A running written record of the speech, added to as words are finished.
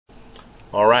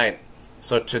All right,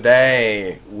 so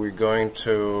today we're going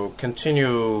to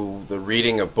continue the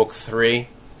reading of Book 3,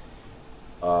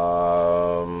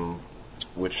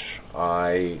 which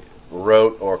I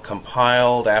wrote or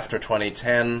compiled after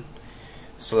 2010,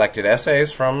 selected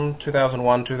essays from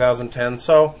 2001, 2010.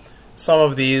 So some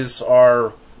of these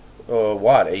are,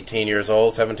 18 years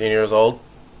old, 17 years old,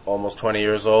 almost 20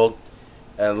 years old.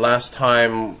 And last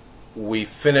time we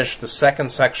finished the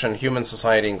second section, Human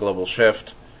Society and Global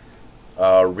Shift,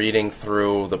 reading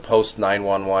through the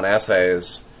post-911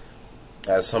 essays.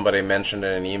 As somebody mentioned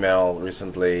in an email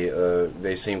recently,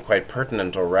 they seem quite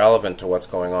pertinent or relevant to what's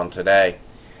going on today,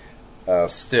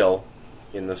 still,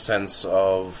 in the sense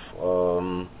of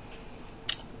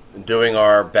doing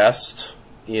our best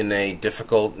in a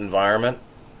difficult environment,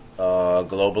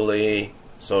 globally,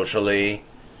 socially,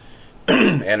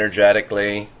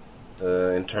 energetically,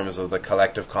 in terms of the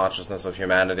collective consciousness of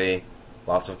humanity.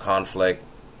 Lots of conflict,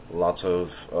 lots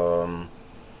of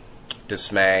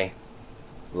dismay,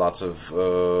 lots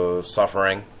of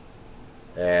suffering,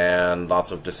 and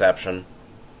lots of deception,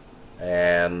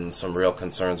 and some real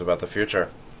concerns about the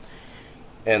future.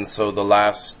 And so the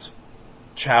last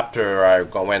chapter I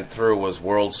went through was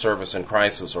World Service in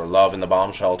Crisis, or Love in the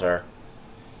Bomb Shelter.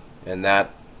 And that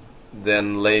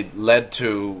then led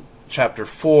to Chapter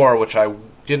 4, which I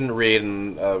didn't read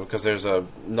because there's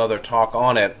another talk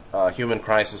on it, Human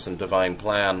Crisis and Divine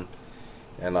Plan.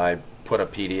 And I put a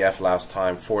PDF last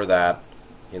time for that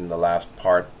in the last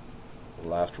part, the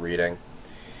last reading.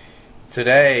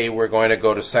 Today we're going to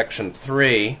go to Section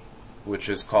 3, which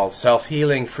is called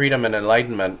Self-Healing, Freedom, and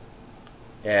Enlightenment.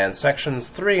 And Sections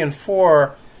 3 and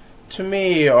 4, to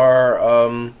me,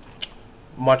 are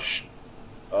much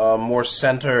more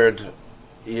centered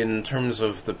in terms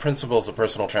of the principles of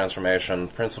personal transformation,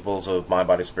 principles of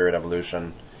mind-body-spirit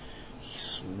evolution,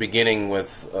 beginning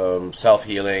with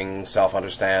self-healing,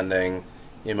 self-understanding,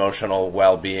 emotional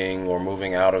well-being, or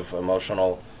moving out of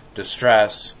emotional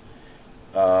distress,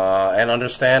 and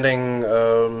understanding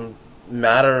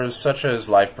matters such as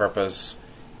life purpose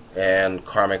and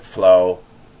karmic flow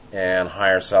and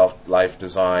higher self life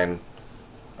design,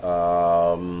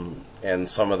 and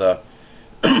some of the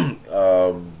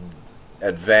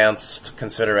advanced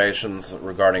considerations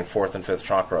regarding fourth and fifth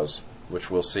chakras, which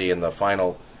we'll see in the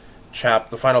final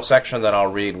section that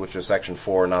I'll read, which is Section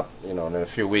 4, in a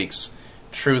few weeks.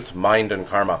 Truth, Mind, and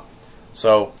Karma.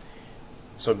 So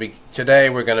today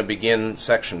we're going to begin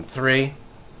Section 3,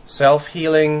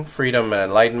 Self-Healing, Freedom, and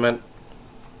Enlightenment,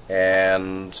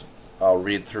 and I'll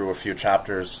read through a few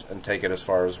chapters and take it as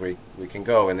far as we can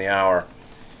go in the hour.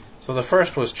 So the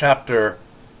first was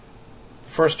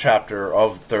first chapter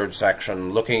of the third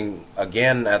section, looking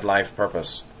again at life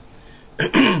purpose.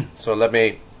 So let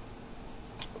me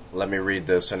read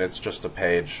this, and it's just a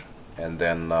page, and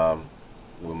then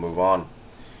we'll move on.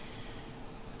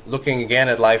 Looking again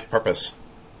at life purpose.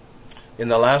 In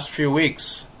the last few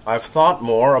weeks, I've thought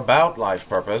more about life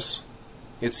purpose.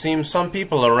 It seems some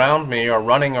people around me are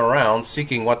running around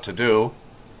seeking what to do,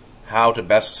 how to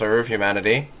best serve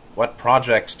humanity, what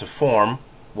projects to form,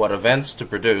 what events to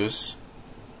produce.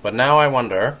 But now I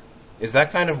wonder, is that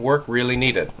kind of work really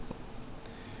needed?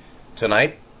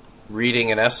 Tonight,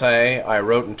 reading an essay I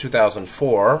wrote in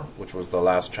 2004, which was the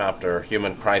last chapter,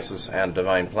 Human Crisis and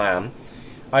Divine Plan,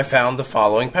 I found the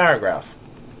following paragraph.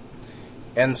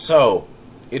 And so,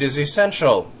 it is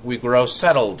essential we grow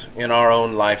settled in our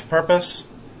own life purpose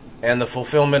and the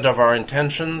fulfillment of our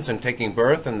intentions in taking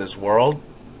birth in this world.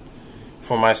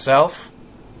 For myself,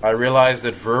 I realize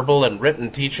that verbal and written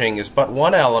teaching is but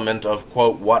one element of,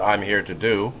 quote, what I'm here to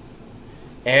do,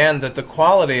 and that the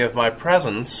quality of my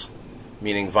presence,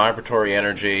 meaning vibratory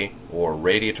energy or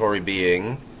radiatory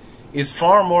being, is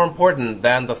far more important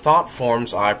than the thought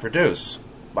forms I produce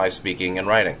by speaking and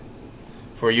writing.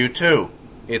 For you too,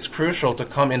 it's crucial to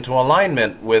come into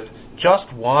alignment with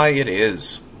just why it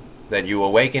is that you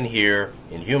awaken here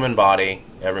in human body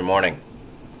every morning.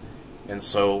 And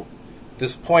so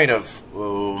this point of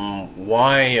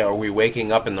why are we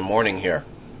waking up in the morning here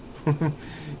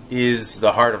is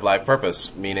the heart of life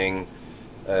purpose, meaning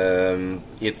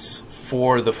it's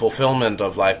for the fulfillment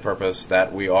of life purpose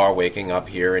that we are waking up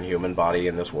here in human body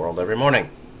in this world every morning,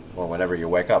 or whenever you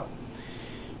wake up.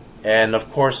 And of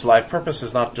course, life purpose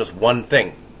is not just one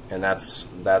thing, and that's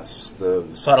the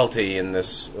subtlety in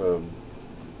this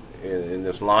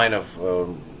line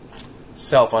of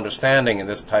self-understanding, in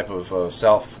this type of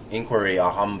self-inquiry,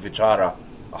 aham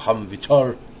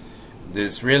vichar.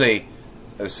 There's really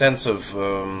a sense of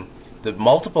the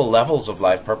multiple levels of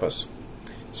life purpose.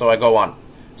 So I go on.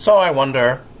 So I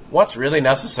wonder, what's really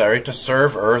necessary to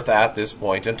serve Earth at this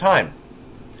point in time?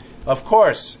 Of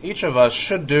course, each of us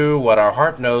should do what our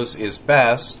heart knows is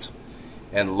best,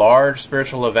 and large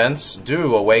spiritual events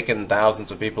do awaken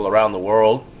thousands of people around the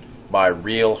world by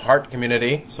real heart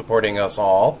community supporting us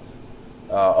all.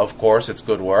 Of course, it's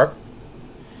good work.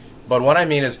 But what I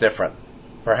mean is different.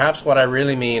 Perhaps what I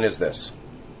really mean is this.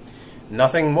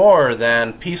 Nothing more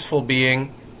than peaceful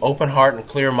being, open heart and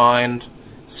clear mind,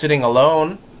 sitting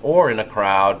alone or in a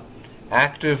crowd,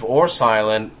 active or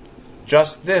silent,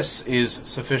 just this is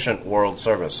sufficient world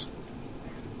service.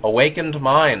 Awakened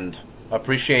mind,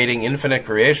 appreciating infinite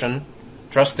creation,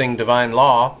 trusting divine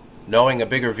law, knowing a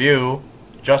bigger view,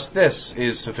 just this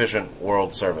is sufficient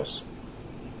world service.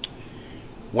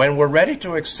 When we're ready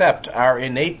to accept our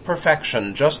innate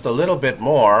perfection just a little bit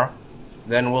more,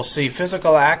 then we'll see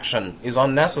physical action is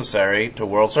unnecessary to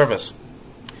world service.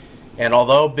 And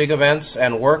although big events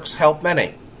and works help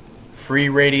many, free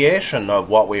radiation of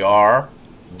what we are,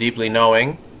 deeply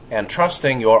knowing and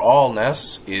trusting your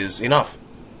allness is enough.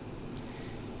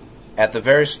 At the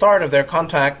very start of their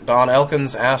contact, Don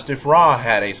Elkins asked if Ra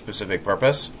had a specific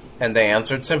purpose, and they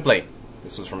answered simply.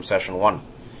 This is from session 1.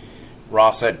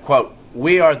 Ra said, quote,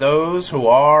 "We are those who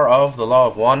are of the law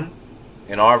of one.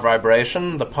 In our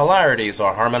vibration, the polarities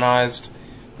are harmonized,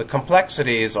 the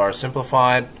complexities are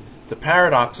simplified, the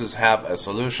paradoxes have a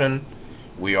solution.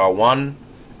 We are one.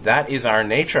 That is our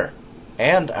nature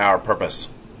and our purpose."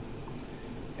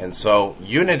 And so,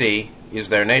 unity is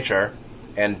their nature,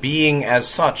 and being as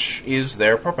such is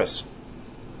their purpose,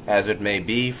 as it may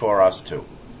be for us too.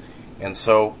 And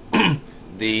so,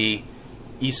 the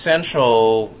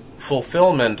essential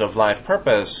fulfillment of life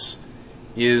purpose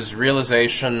is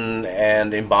realization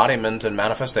and embodiment and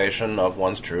manifestation of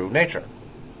one's true nature.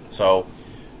 So,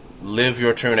 live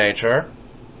your true nature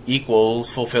equals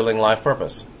fulfilling life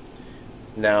purpose.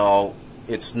 Now,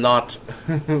 it's not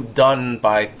done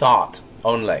by thought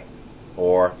only,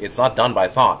 or it's not done by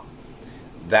thought.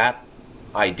 That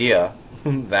idea,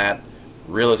 that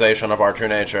realization of our true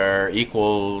nature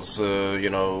equals,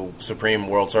 supreme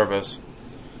world service,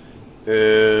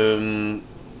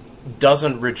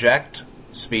 doesn't reject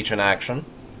speech and action,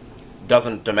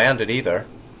 doesn't demand it either,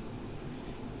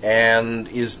 and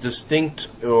is distinct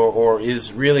or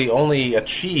is really only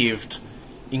achieved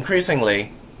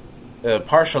increasingly,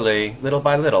 partially, little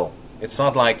by little. It's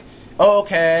not like, oh,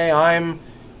 okay, I'm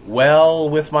well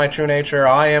with my true nature,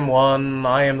 I am one,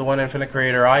 I am the one infinite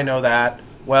creator, I know that.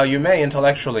 Well, you may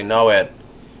intellectually know it,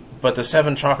 but the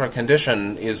 7 chakra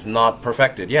condition is not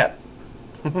perfected yet.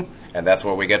 And that's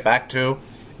where we get back to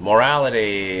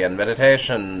morality and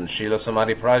meditation, Shila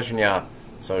Samadhi Prajna.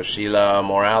 So Shila,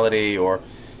 morality, or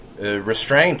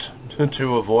restraint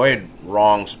to avoid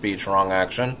wrong speech, wrong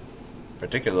action,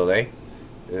 particularly.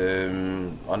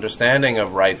 Understanding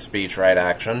of right speech, right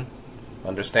action,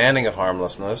 understanding of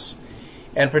harmlessness,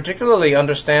 and particularly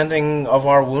understanding of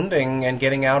our wounding and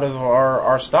getting out of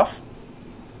our stuff.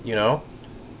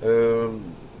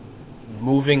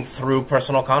 Moving through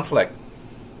personal conflict.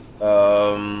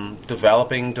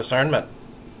 Developing discernment,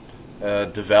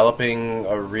 developing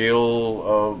a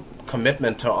real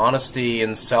commitment to honesty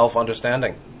and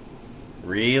self-understanding.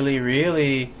 Really,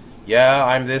 really, yeah,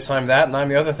 I'm this, I'm that, and I'm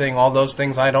the other thing, all those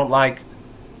things I don't like.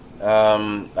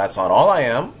 That's not all I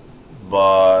am,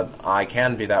 but I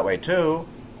can be that way too,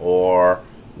 or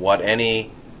what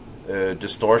any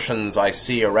distortions I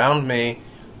see around me,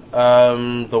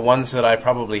 the ones that I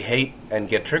probably hate and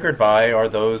get triggered by are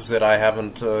those that I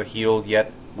haven't healed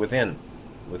yet within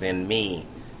me.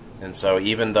 And so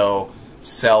even though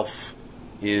self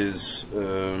is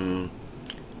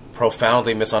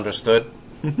profoundly misunderstood,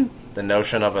 the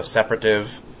notion of a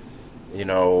separative,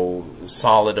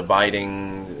 solid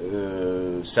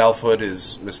abiding selfhood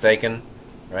is mistaken,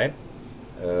 right?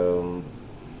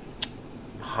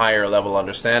 Higher level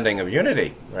understanding of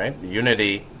unity, right?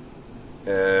 Unity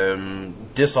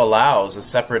disallows a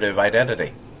separative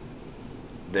identity.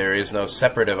 There is no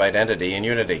separative identity in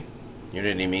unity.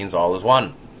 Unity means all is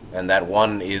one, and that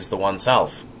one is the one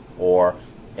self, or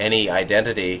any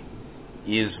identity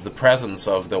is the presence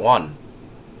of the one.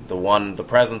 The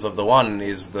presence of the one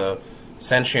is the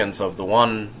sentience of the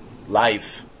one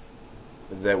life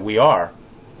that we are.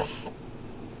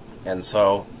 And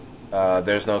so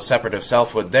there's no separative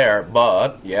selfhood there,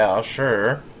 but, yeah,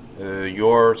 sure,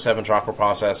 your 7 chakra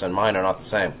process and mine are not the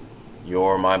same.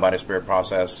 Your mind, body, spirit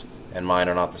process and mine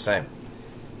are not the same.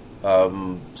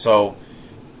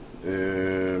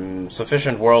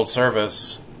 Sufficient world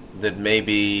service that may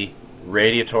be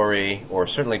radiatory or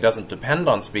certainly doesn't depend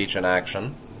on speech and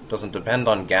action, doesn't depend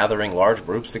on gathering large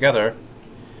groups together,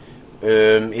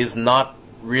 is not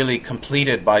really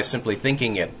completed by simply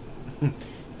thinking it.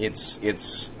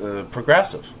 It's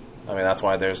progressive. I mean, that's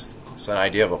why there's an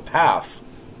idea of a path.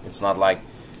 It's not like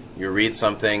you read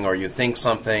something or you think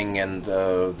something and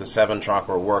the 7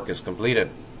 chakra work is completed.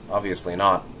 Obviously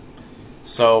not.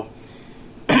 So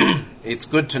it's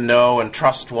good to know and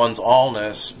trust one's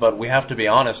allness, but we have to be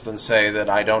honest and say that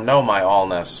I don't know my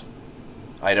allness.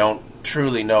 I don't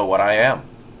truly know what I am.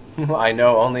 I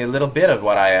know only a little bit of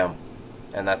what I am.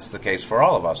 And that's the case for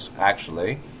all of us,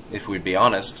 actually, if we'd be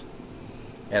honest.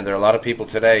 And there are a lot of people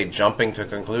today jumping to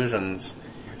conclusions.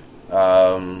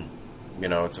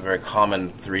 It's a very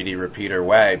common 3D repeater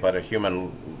way, but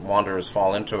human wanderers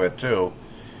fall into it too.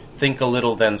 Think a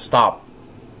little, then stop,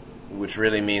 which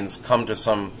really means come to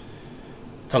some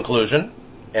conclusion,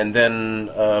 and then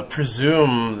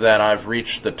presume that I've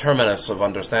reached the terminus of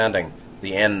understanding,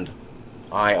 the end.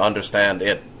 I understand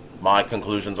it. My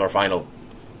conclusions are final.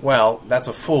 Well, that's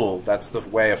a fool. That's the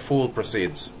way a fool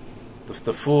proceeds.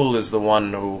 The fool is the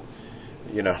one who,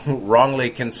 wrongly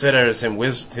considers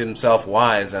himself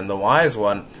wise, and the wise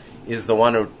one is the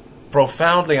one who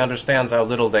profoundly understands how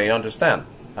little they understand,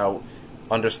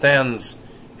 understands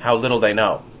how little they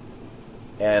know,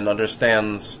 and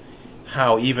understands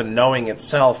how even knowing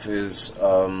itself is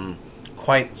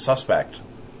quite suspect.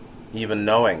 Even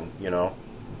knowing,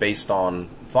 based on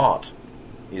thought,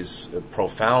 is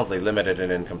profoundly limited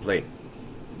and incomplete.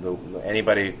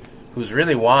 Anybody who's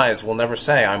really wise will never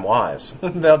say, I'm wise.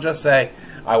 They'll just say,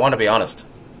 I want to be honest.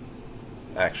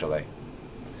 Actually,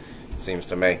 it seems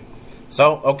to me.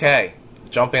 So, okay,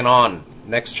 jumping on.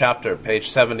 Next chapter, page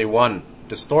 71,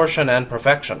 Distortion and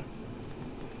Perfection.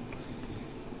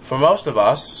 For most of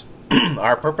us,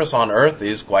 our purpose on earth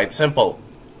is quite simple: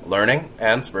 learning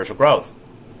and spiritual growth.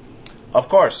 Of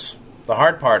course, the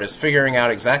hard part is figuring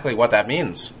out exactly what that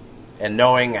means and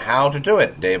knowing how to do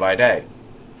it day by day.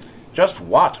 Just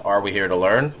what are we here to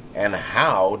learn, and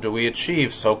how do we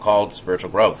achieve so-called spiritual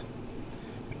growth?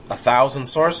 1,000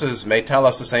 sources may tell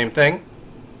us the same thing.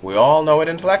 We all know it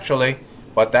intellectually,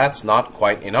 but that's not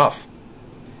quite enough.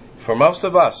 For most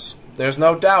of us, there's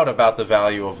no doubt about the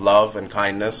value of love and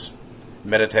kindness,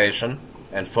 meditation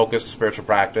and focused spiritual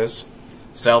practice,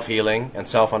 self-healing and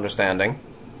self-understanding.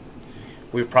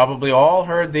 We've probably all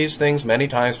heard these things many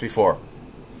times before,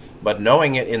 but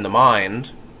knowing it in the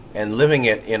mind and living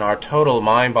it in our total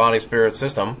mind-body-spirit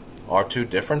system are two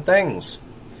different things.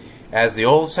 As the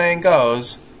old saying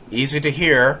goes, easy to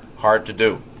hear, hard to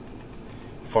do.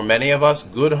 For many of us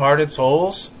good-hearted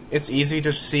souls, it's easy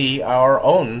to see our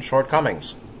own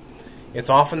shortcomings. It's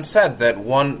often said that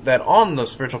on the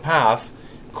spiritual path,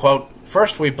 quote,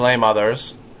 first we blame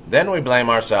others, then we blame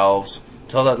ourselves,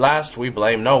 till at last we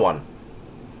blame no one.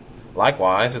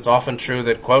 Likewise, it's often true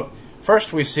that, quote,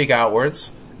 first we seek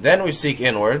outwards, then we seek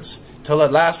inwards, till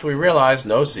at last we realize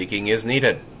no seeking is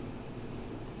needed.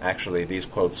 Actually, these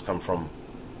quotes come from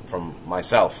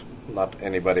myself, not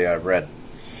anybody I've read.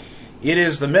 It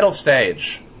is the middle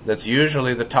stage that's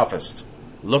usually the toughest,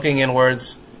 looking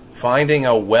inwards, finding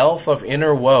a wealth of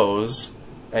inner woes,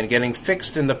 and getting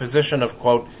fixed in the position of,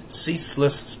 quote,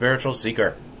 ceaseless spiritual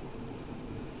seeker.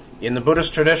 In the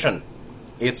Buddhist tradition,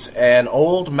 it's an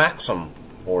old maxim,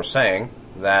 or saying,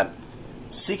 that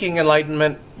seeking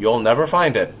enlightenment, you'll never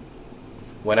find it.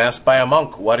 When asked by a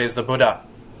monk, what is the Buddha?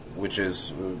 Which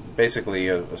is basically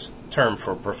a term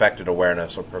for perfected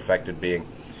awareness or perfected being.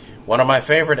 One of my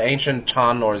favorite ancient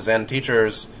Chan or Zen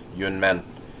teachers, Yun Men,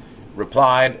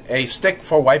 replied, a stick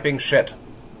for wiping shit.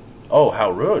 Oh,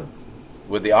 how rude.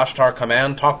 Would the Ashtar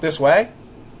command talk this way?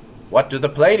 What do the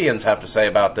Palladians have to say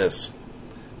about this?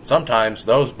 Sometimes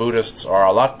those Buddhists are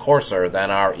a lot coarser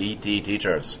than our ET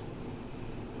teachers.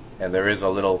 And there is a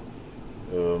little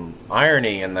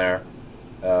irony in there.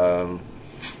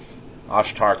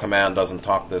 Ashtar command doesn't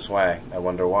talk this way. I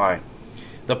wonder why.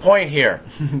 The point here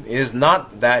is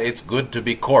not that it's good to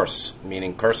be coarse,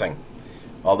 meaning cursing,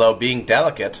 although being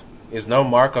delicate is no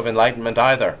mark of enlightenment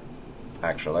either,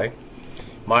 actually.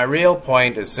 My real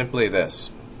point is simply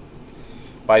this.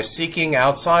 By seeking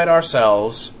outside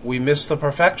ourselves, we miss the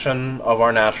perfection of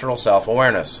our natural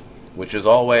self-awareness, which is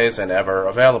always and ever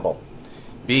available.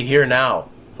 Be here now,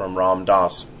 from Ram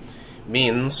Dass,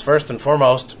 means, first and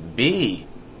foremost, be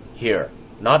here,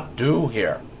 not do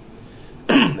here.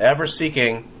 Ever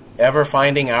seeking, ever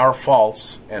finding our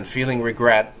faults and feeling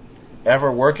regret, ever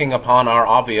working upon our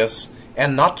obvious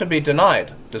and not to be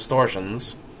denied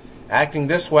distortions. Acting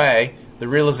this way, the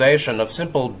realization of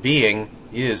simple being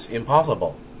is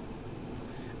impossible.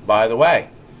 By the way,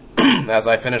 as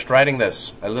I finished writing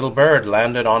this, a little bird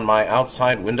landed on my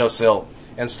outside windowsill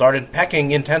and started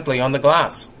pecking intently on the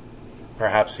glass.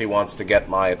 Perhaps he wants to get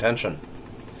my attention.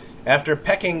 After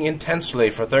pecking intensely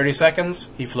for 30 seconds,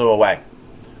 he flew away,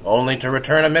 only to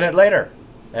return a minute later.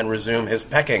 and resume his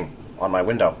pecking on my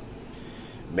window.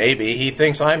 Maybe he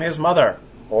thinks I'm his mother,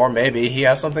 or maybe he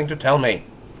has something to tell me.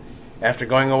 After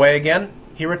going away again,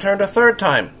 he returned a third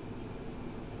time.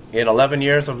 In 11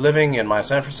 years of living in my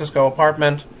San Francisco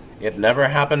apartment, it never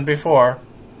happened before.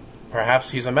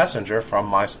 Perhaps he's a messenger from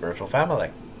my spiritual family.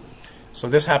 So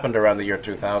this happened around the year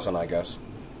 2000, I guess,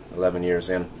 11 years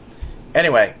in.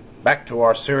 Anyway, back to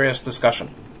our serious discussion.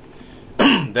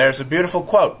 There's a beautiful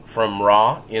quote from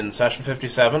Ra in Session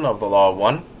 57 of the Law of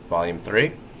One, Volume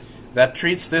 3, that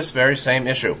treats this very same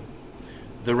issue.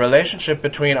 The relationship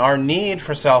between our need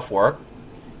for self-work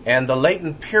and the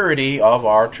latent purity of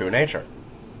our true nature,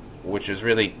 which is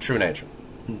really true nature.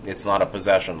 It's not a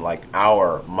possession like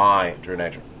my true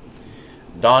nature.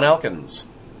 Don Elkins,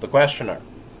 the questioner,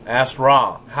 asked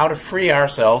Ra how to free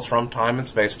ourselves from time and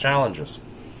space challenges,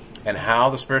 and how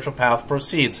the spiritual path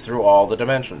proceeds through all the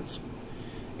dimensions.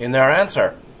 In their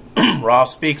answer, Ra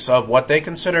speaks of what they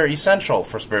consider essential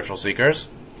for spiritual seekers,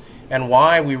 and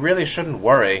why we really shouldn't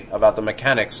worry about the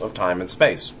mechanics of time and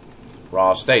space.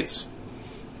 Ra states,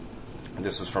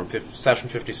 this is from Session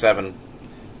 57,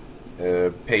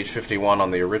 page 51 on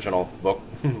the original book,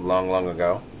 long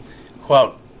ago,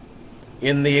 quote,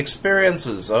 "In the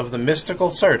experiences of the mystical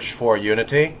search for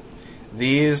unity,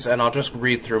 these," and I'll just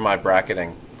read through my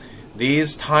bracketing,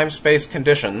 "these time-space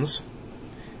conditions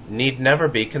need never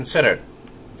be considered,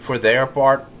 for they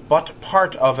are but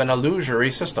part of an illusory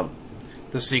system.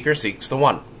 The seeker seeks the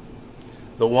One.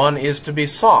 The One is to be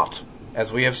sought,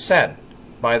 as we have said,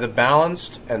 by the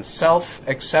balanced and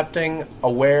self-accepting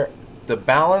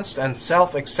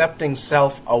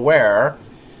self-aware,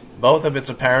 both of its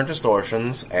apparent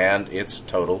distortions and its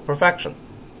total perfection.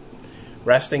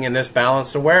 Resting in this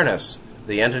balanced awareness,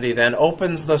 the entity then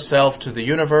opens the self to the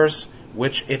universe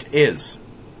which it is.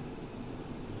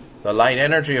 The light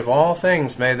energy of all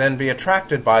things may then be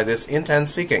attracted by this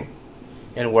intense seeking,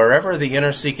 and wherever the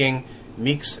inner seeking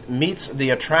meets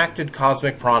the attracted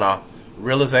cosmic prana,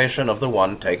 realization of the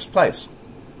One takes place.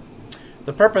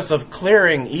 The purpose of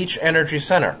clearing each energy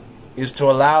center is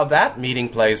to allow that meeting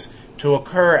place to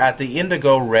occur at the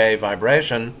indigo ray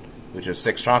vibration, which is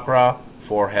 6th chakra,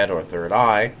 forehead or third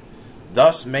eye,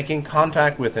 thus making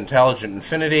contact with intelligent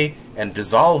infinity and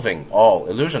dissolving all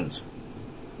illusions.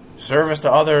 Service to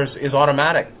others is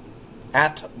automatic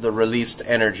at the released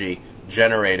energy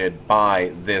generated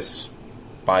by this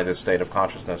state of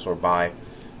consciousness, or by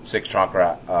 6th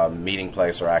chakra meeting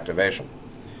place or activation.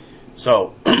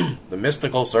 So, the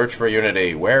mystical search for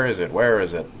unity, where is it?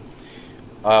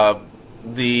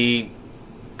 The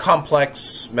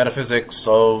complex metaphysics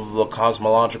of the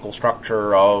cosmological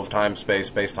structure of time, space,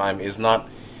 space-time is not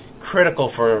critical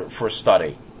for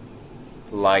study,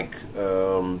 like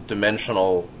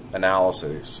dimensional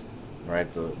analyses,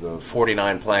 right? The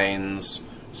 49 planes,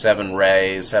 7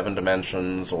 rays, 7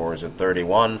 dimensions, or is it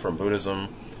 31 from Buddhism,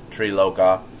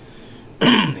 Triloka.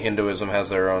 Hinduism has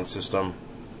their own system.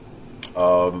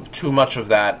 Too much of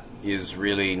that is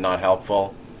really not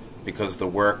helpful, because the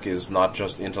work is not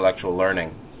just intellectual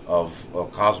learning of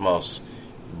cosmos,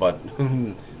 but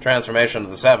transformation of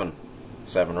the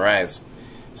seven rays.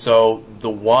 So the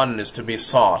One is to be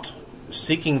sought.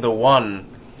 Seeking the One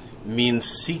means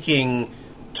seeking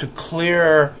to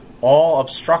clear all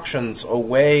obstructions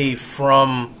away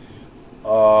from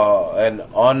an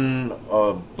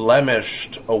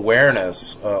unblemished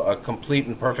awareness, a complete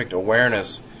and perfect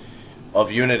awareness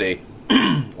of unity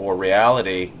or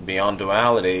reality beyond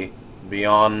duality,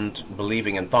 beyond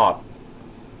believing in thought.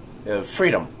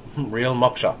 Freedom, real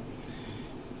moksha.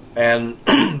 And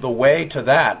the way to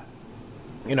that,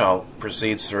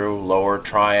 proceeds through lower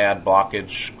triad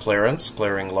blockage clearance,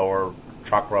 clearing lower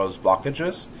chakras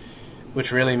blockages,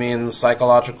 which really means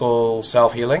psychological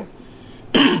self-healing,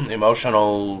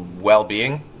 emotional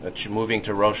well-being, moving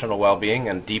to emotional well-being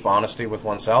and deep honesty with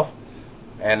oneself,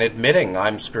 and admitting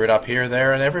I'm screwed up here,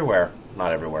 there, and everywhere.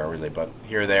 Not everywhere, really, but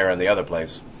here, there, and the other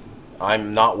place.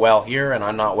 I'm not well here, and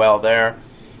I'm not well there.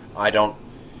 I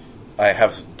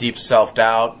have deep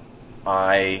self-doubt.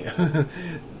 I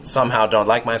somehow don't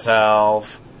like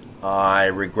myself. I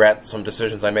regret some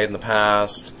decisions I made in the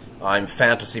past. I'm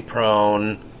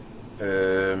fantasy-prone.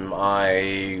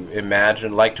 I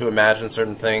like to imagine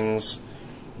certain things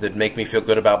that make me feel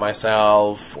good about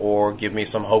myself or give me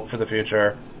some hope for the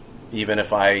future, even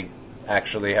if I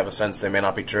actually have a sense they may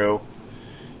not be true.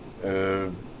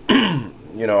 I'm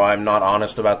not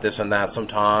honest about this and that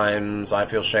sometimes. I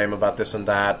feel shame about this and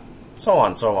that. So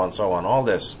on, so on, so on. All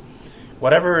this.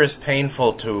 Whatever is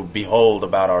painful to behold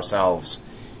about ourselves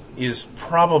is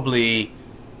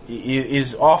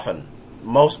often,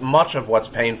 much of what's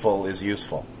painful is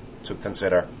useful to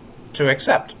consider, to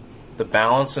accept. the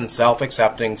balanced and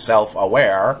self-accepting,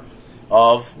 self-aware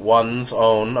of one's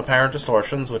own apparent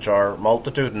distortions, which are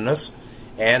multitudinous,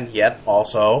 and yet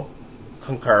also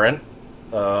concurrent,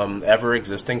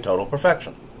 ever-existing total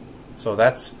perfection. So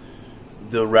that's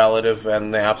the relative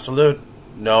and the absolute,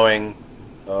 knowing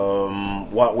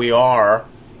what we are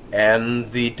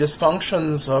and the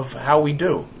dysfunctions of how we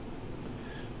do,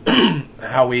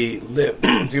 how we live,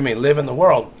 live in the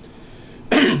world.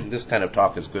 This kind of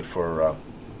talk is good for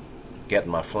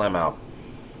getting my phlegm out.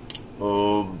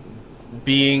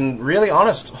 Being really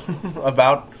honest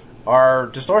about our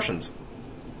distortions,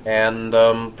 and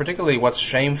particularly what's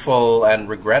shameful and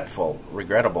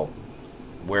regrettable,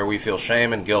 where we feel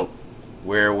shame and guilt,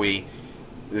 where we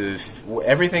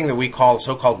everything that we call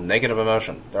so-called negative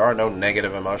emotion. There are no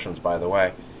negative emotions, by the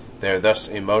way. They're thus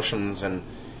emotions and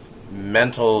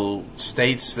mental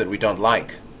states that we don't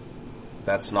like.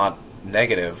 That's not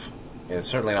negative. It's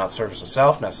certainly not service of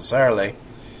self necessarily.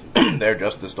 They're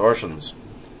just distortions.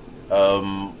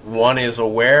 One is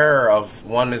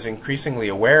increasingly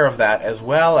aware of that, as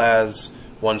well as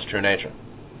one's true nature.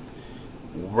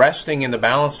 Resting in the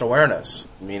balanced awareness,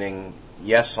 meaning,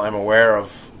 yes, I'm aware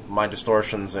of my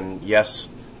distortions, and yes,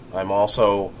 I'm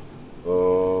also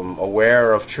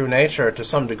aware of true nature to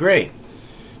some degree.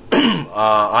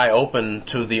 I open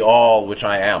to the all which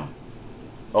I am.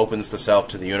 Opens the self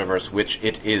to the universe which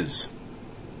it is.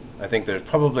 I think there's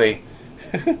probably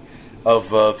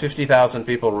of 50,000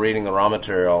 people reading the raw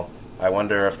material, I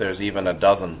wonder if there's even a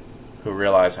dozen who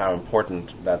realize how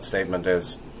important that statement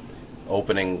is.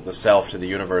 Opening the self to the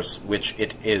universe which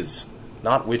it is.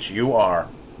 Not which you are,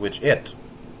 which it.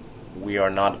 We are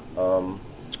not,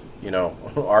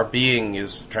 our being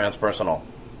is transpersonal.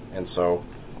 And so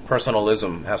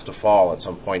personalism has to fall at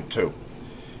some point too,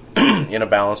 in a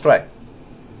balanced way.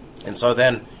 And so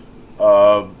then,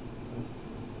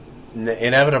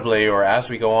 inevitably, or as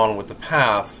we go on with the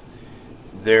path,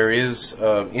 there is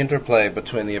interplay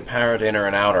between the apparent inner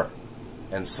and outer.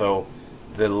 And so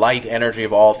the light energy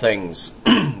of all things,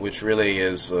 which really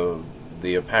is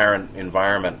the apparent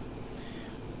environment,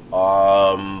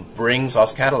 brings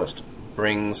us catalyst,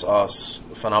 brings us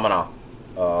phenomena.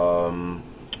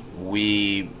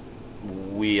 We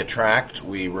attract,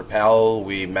 we repel,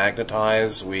 we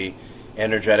magnetize, we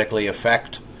energetically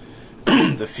affect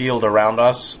the field around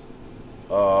us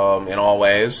in all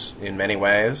ways, in many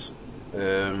ways,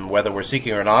 whether we're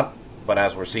seeking or not. But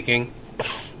as we're seeking,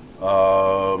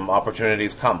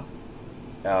 opportunities come.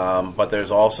 But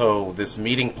there's also this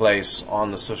meeting place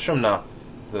on the Sushumna,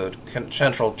 the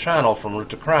central channel from root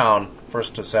to crown,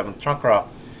 first to seventh chakra,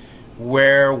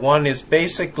 where one's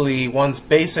basic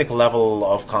level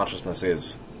of consciousness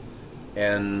is.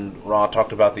 And Ra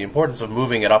talked about the importance of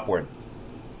moving it upward.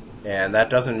 And that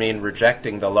doesn't mean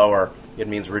rejecting the lower, it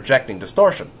means rejecting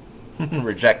distortion,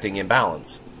 rejecting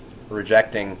imbalance,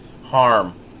 rejecting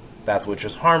harm, that which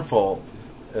is harmful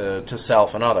to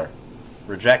self and other,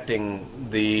 rejecting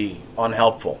the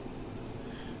unhelpful.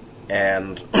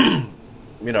 And,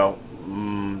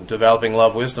 developing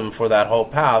love wisdom for that whole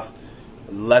path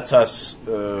lets us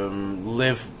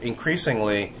live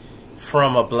increasingly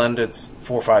from a blended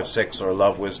 4, 5, 6 or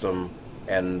love, wisdom,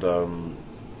 and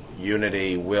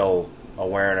unity, will,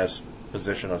 awareness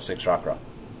position of 6th chakra.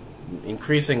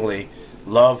 Increasingly,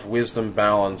 love, wisdom,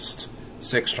 balanced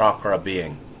 6th chakra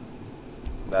being.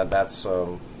 That's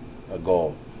a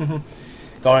goal.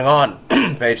 Going on,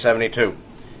 page 72.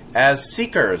 As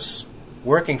seekers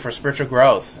working for spiritual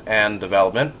growth and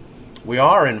development, we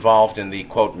are involved in the,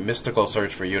 quote, mystical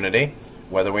search for unity,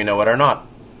 whether we know it or not.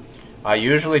 I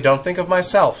usually don't think of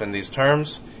myself in these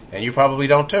terms, and you probably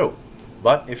don't too.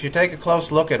 But if you take a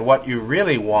close look at what you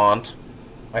really want,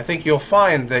 I think you'll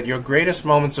find that your greatest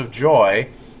moments of joy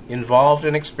involved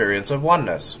an experience of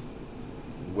oneness,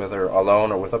 whether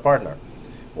alone or with a partner,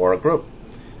 or a group,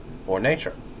 or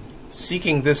nature.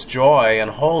 Seeking this joy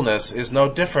and wholeness is no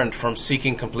different from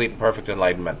seeking complete and perfect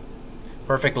enlightenment.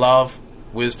 Perfect love,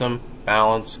 wisdom,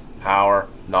 balance, power,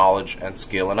 knowledge, and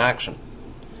skill in action.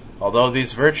 Although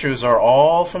these virtues are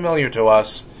all familiar to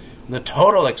us, the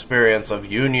total experience of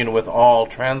union with all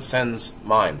transcends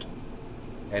mind,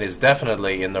 and is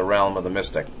definitely in the realm of the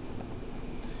mystic.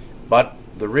 But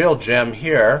the real gem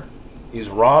here is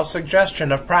Ra's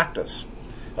suggestion of practice,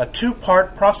 a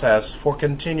 2-part process for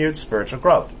continued spiritual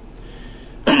growth.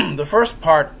 The first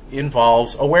part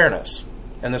involves awareness,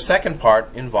 and the second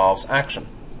part involves action,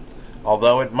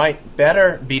 although it might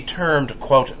better be termed,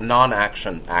 quote,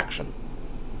 non-action action.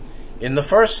 In the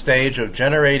first stage of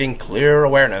generating clear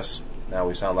awareness, now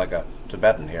we sound like a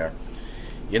Tibetan here,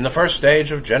 in the first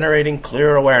stage of generating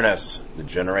clear awareness, the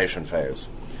generation phase,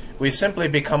 we simply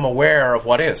become aware of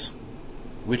what is,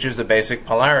 which is the basic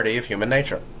polarity of human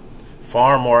nature.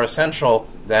 Far more essential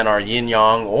than our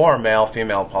yin-yang or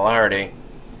male-female polarity,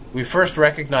 we first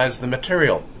recognize the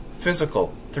material,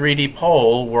 physical, 3D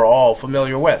pole we're all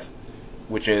familiar with,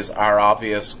 which is our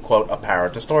obvious, quote,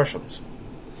 apparent distortions.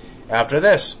 After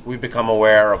this, we become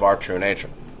aware of our true nature.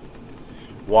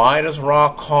 Why does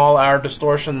Ra call our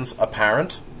distortions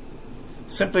apparent?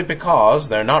 Simply because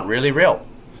they're not really real.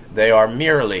 They are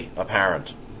merely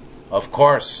apparent. Of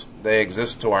course, they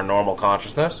exist to our normal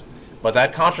consciousness, but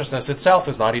that consciousness itself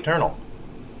is not eternal.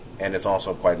 And it's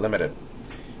also quite limited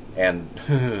and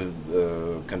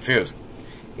confused.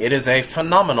 It is a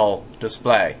phenomenal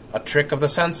display, a trick of the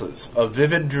senses, a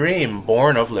vivid dream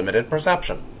born of limited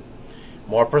perception.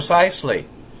 More precisely,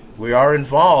 we are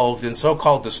involved in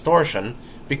so-called distortion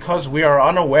because we are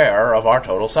unaware of our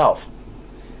total self.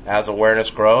 As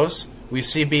awareness grows, we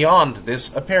see beyond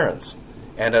this appearance,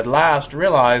 and at last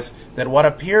realize that what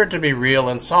appeared to be real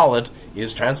and solid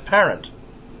is transparent.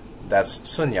 That's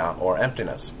sunya, or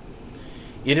emptiness.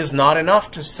 It is not enough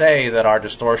to say that our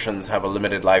distortions have a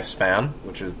limited lifespan,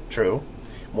 which is true.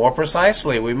 More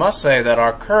precisely, we must say that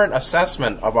our current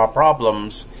assessment of our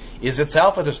problems is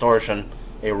itself a distortion,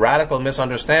 a radical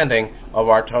misunderstanding of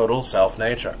our total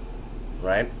self-nature.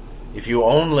 Right? If you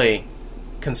only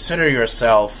consider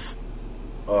yourself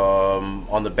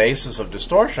on the basis of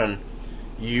distortion,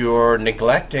 you're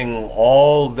neglecting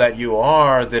all that you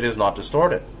are that is not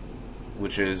distorted,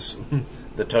 which is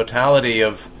the totality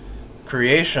of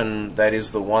creation, that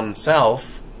is the one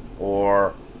self,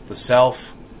 or the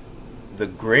self, the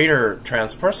greater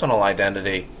transpersonal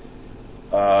identity,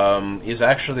 is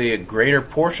actually a greater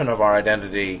portion of our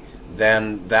identity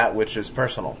than that which is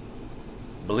personal.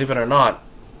 Believe it or not,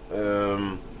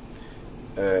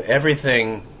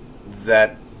 everything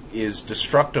that is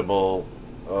destructible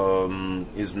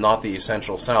is not the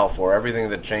essential self, or everything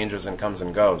that changes and comes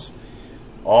and goes.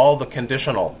 All the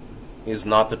conditional is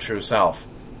not the true self.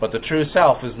 But the true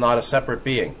self is not a separate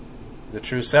being. The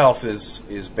true self is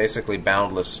basically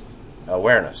boundless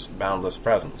awareness, boundless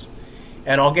presence.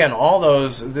 And again, all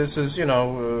those, this is,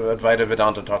 Advaita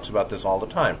Vedanta talks about this all the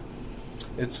time.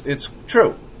 It's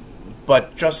true.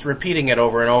 But just repeating it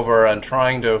over and over and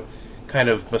trying to kind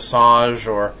of massage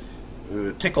or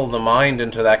tickle the mind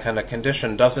into that kind of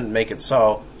condition doesn't make it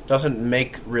so, doesn't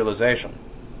make realization.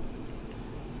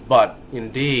 But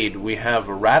indeed, we have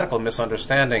a radical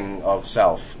misunderstanding of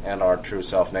self and our true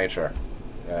self-nature.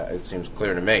 It seems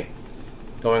clear to me.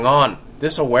 Going on,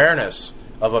 this awareness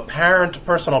of apparent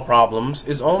personal problems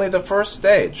is only the first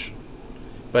stage.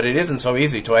 But it isn't so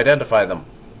easy to identify them,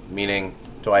 meaning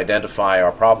to identify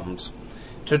our problems.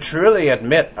 To truly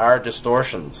admit our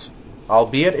distortions,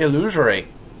 albeit illusory,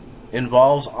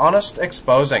 involves honest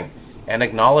exposing and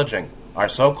acknowledging our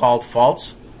so-called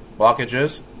faults,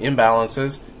 blockages,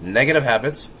 imbalances, negative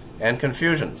habits, and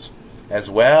confusions, as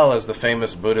well as the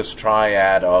famous Buddhist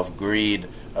triad of greed,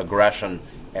 aggression,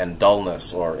 and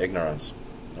dullness or ignorance,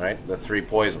 right? The three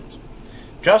poisons.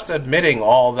 Just admitting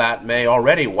all that may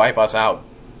already wipe us out,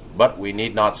 but we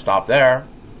need not stop there.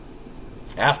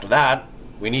 After that,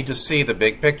 we need to see the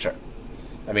big picture.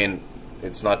 I mean,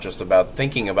 it's not just about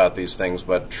thinking about these things,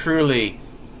 but truly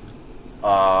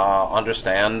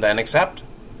understand and accept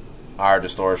our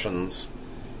distortions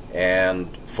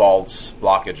and faults,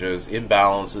 blockages,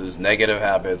 imbalances, negative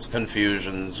habits,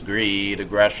 confusions, greed,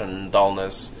 aggression,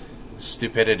 dullness,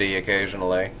 stupidity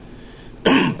occasionally,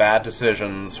 bad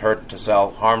decisions, harm to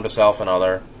self and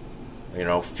other,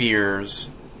 fears,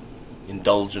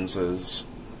 indulgences,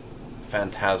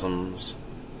 phantasms,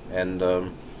 and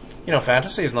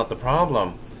fantasy is not the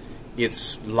problem.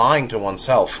 It's lying to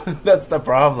oneself. That's the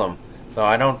problem. So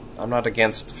I'm not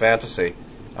against fantasy.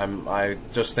 I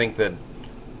just think that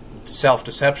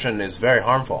self-deception is very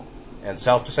harmful, and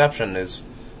self-deception is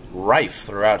rife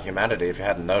throughout humanity. If you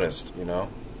hadn't noticed,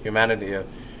 humanity.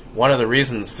 One of the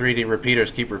reasons 3D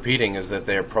repeaters keep repeating is that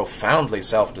they're profoundly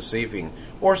self-deceiving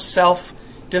or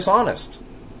self-dishonest,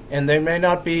 and they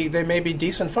may be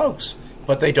decent folks,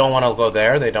 but they don't want to go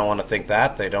there. They don't want to think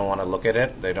that. They don't want to look at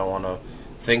it. They don't want to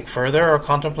think further or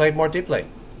contemplate more deeply.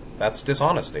 That's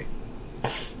dishonesty.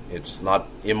 It's not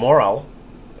immoral.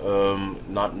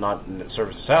 Not in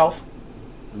service to self,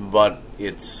 but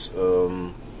it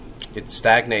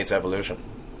stagnates evolution.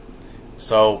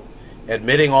 So,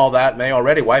 admitting all that may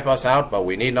already wipe us out, but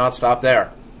we need not stop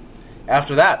there.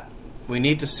 After that, we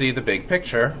need to see the big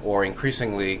picture, or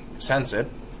increasingly sense it,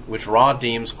 which Ra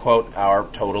deems, quote, our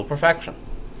total perfection.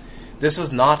 This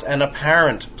is not an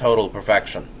apparent total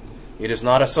perfection. It is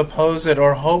not a supposed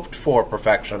or hoped for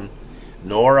perfection,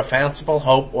 nor a fanciful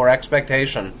hope or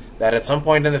expectation that at some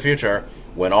point in the future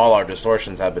when all our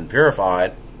distortions have been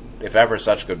purified, if ever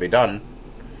such could be done,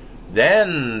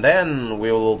 then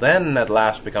we will then at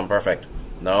last become perfect.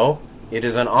 No, it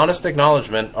is an honest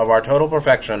acknowledgement of our total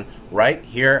perfection right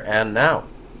here and now,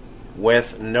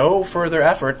 with no further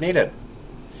effort needed,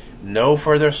 no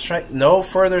further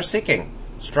seeking,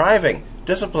 striving,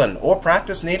 discipline, or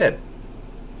practice needed.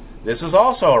 This is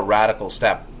also a radical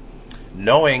step,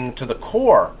 knowing to the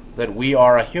core that we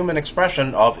are a human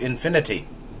expression of infinity,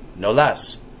 no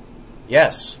less.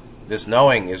 Yes, this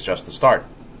knowing is just the start.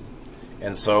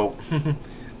 And so,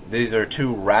 these are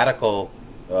two radical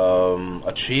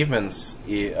achievements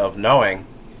of knowing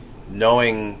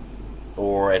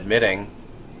or admitting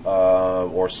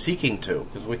or seeking to.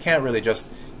 Because we can't really just,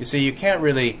 you can't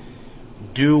really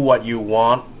do what you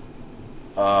want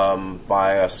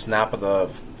by a snap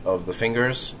of the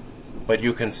fingers, but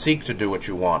you can seek to do what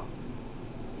you want.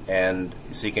 And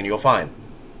seek and you'll find.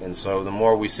 And so the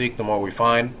more we seek, the more we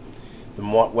find. The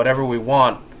more, whatever we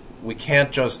want, we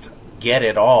can't just get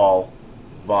it all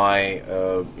by,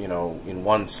 in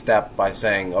one step by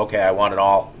saying, okay, I want it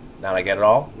all, now I get it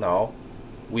all. No.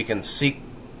 We can seek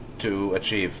to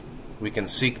achieve. We can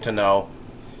seek to know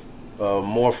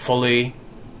more fully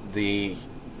the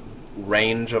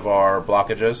range of our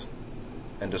blockages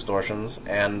and distortions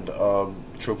and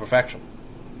true perfection,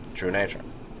 true nature.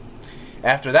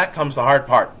 After that comes the hard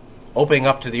part, opening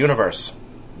up to the universe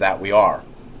that we are,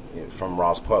 from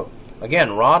Ra's quote.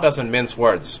 Again, Ra doesn't mince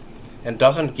words and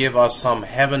doesn't give us some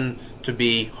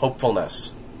heaven-to-be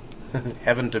hopefulness.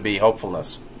 Heaven-to-be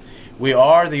hopefulness. We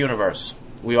are the universe.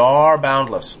 We are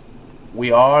boundless.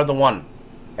 We are the one.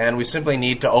 And we simply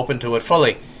need to open to it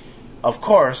fully. Of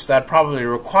course, that probably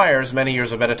requires many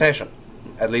years of meditation.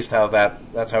 At least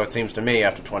that's how it seems to me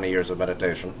after 20 years of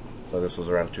meditation. So this was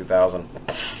around 2000.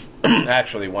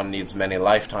 Actually, one needs many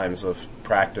lifetimes of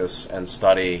practice and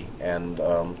study and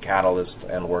catalyst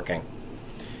and working.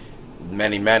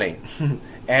 Many.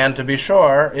 And to be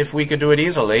sure, if we could do it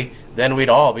easily, then we'd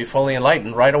all be fully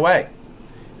enlightened right away.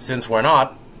 Since we're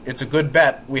not, it's a good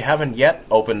bet we haven't yet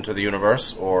opened to the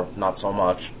universe, or not so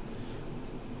much,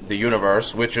 the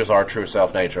universe, which is our true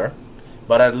self-nature,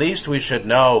 but at least we should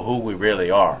know who we really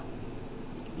are,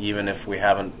 even if we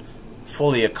haven't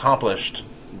fully accomplished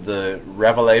the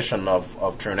revelation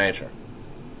of true nature.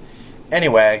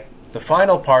 Anyway, the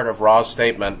final part of Ra's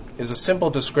statement is a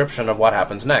simple description of what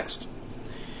happens next,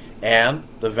 and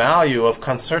the value of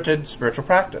concerted spiritual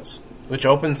practice, which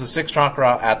opens the sixth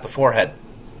chakra at the forehead.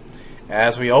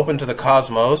 As we open to the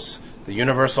cosmos, the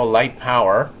universal light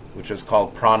power, which is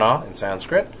called prana in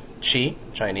Sanskrit, chi,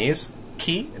 Chinese,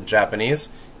 ki in Japanese,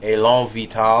 élan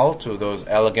vital to those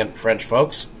elegant French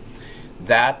folks,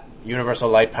 that universal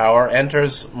light power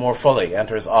enters more fully,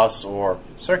 enters us or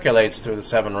circulates through the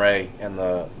seven ray and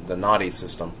the nadi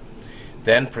system,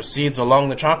 then proceeds along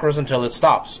the chakras until it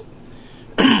stops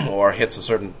or hits a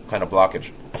certain kind of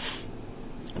blockage.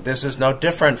 This is no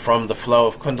different from the flow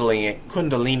of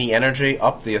kundalini energy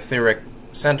up the etheric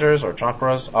centers or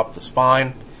chakras, up the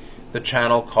spine, the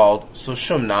channel called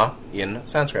sushumna in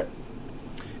Sanskrit.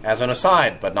 As an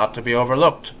aside, but not to be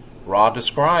overlooked, Ra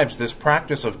describes this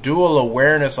practice of dual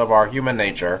awareness of our human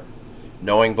nature,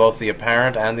 knowing both the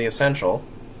apparent and the essential,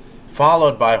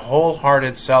 followed by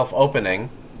wholehearted self-opening,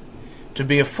 to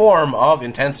be a form of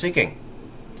intense seeking,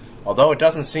 although it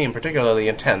doesn't seem particularly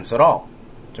intense at all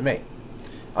to me.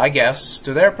 I guess,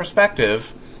 to their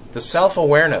perspective, the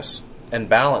self-awareness and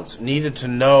balance needed to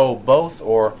know both,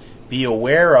 or be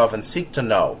aware of and seek to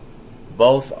know,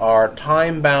 both our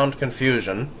time-bound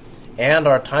confusion and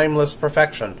our timeless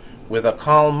perfection with a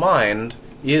calm mind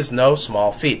is no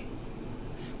small feat.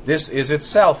 This is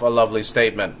itself a lovely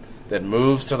statement that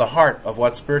moves to the heart of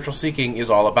what spiritual seeking is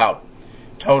all about,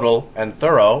 total and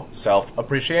thorough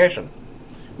self-appreciation,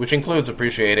 which includes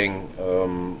appreciating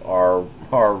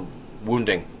our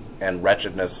wounding and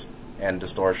wretchedness and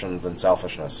distortions and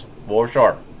selfishness. For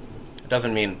sure. It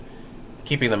doesn't mean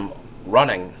keeping them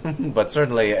running, but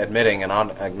certainly admitting and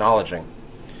acknowledging.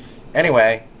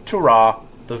 Anyway, to Ra,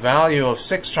 the value of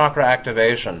sixth chakra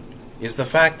activation is the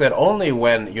fact that only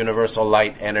when universal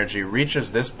light energy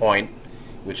reaches this point,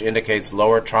 which indicates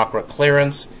lower chakra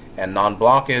clearance and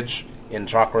non-blockage in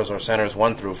chakras or centers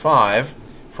 1 through 5,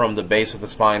 from the base of the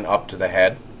spine up to the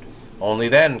head, only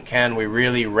then can we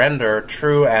really render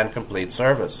true and complete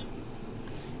service.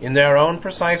 In their own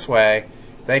precise way,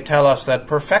 they tell us that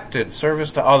perfected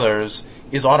service to others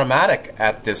is automatic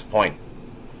at this point,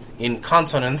 in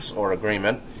consonance or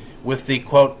agreement with the,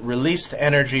 quote, released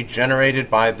energy generated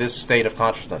by this state of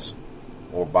consciousness,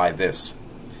 or by this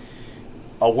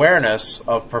awareness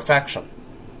of perfection,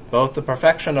 both the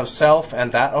perfection of self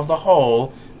and that of the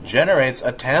whole, generates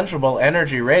a tangible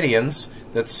energy radiance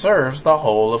that serves the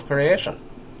whole of creation.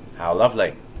 How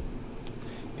lovely.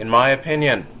 In my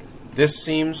opinion, this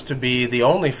seems to be the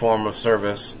only form of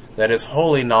service that is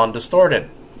wholly non-distorted,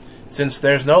 since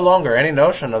there's no longer any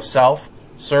notion of self,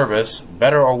 service,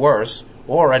 better or worse,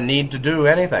 or a need to do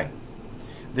anything.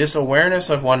 This awareness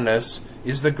of oneness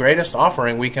is the greatest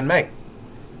offering we can make,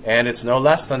 and it's no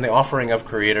less than the offering of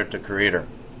creator to creator,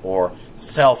 or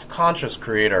self-conscious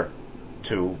creator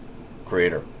to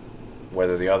creator,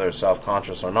 whether the other is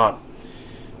self-conscious or not.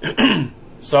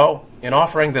 So, in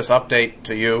offering this update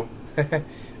to you,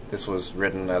 this was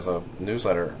written as a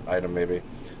newsletter item maybe.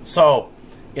 So,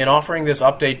 in offering this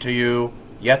update to you,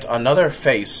 yet another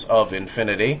face of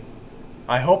infinity,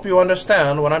 I hope you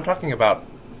understand what I'm talking about.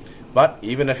 But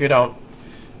even if you don't,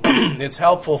 it's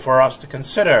helpful for us to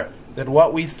consider that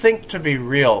what we think to be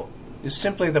real is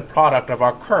simply the product of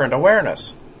our current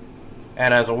awareness.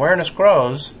 And as awareness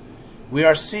grows,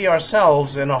 we see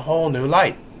ourselves in a whole new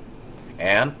light.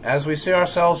 And as we see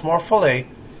ourselves more fully,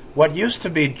 what used to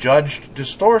be judged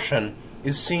distortion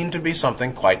is seen to be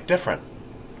something quite different.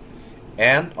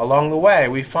 And along the way,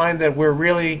 we find that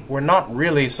we're not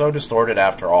really so distorted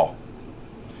after all.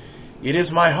 It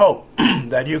is my hope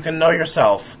that you can know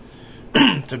yourself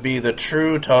to be the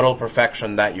true total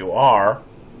perfection that you are,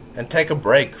 and take a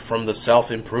break from the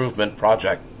self-improvement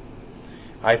project.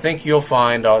 I think you'll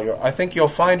find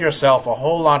yourself a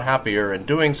whole lot happier in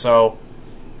doing so.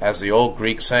 As the old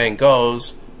Greek saying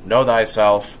goes, know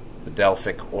thyself, the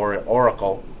Delphic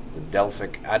oracle, the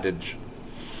Delphic adage.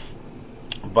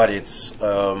 But it's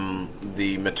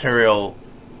the material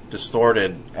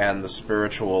distorted and the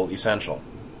spiritual essential.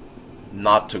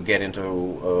 Not to get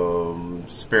into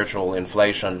spiritual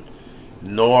inflation,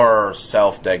 nor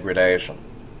self-degradation,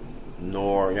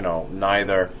 nor,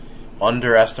 neither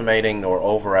underestimating nor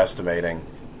overestimating,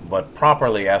 but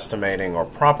properly estimating or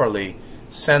properly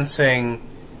sensing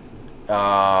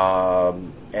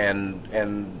and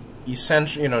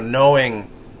essentially, knowing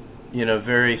in a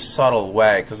very subtle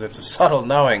way, because it's a subtle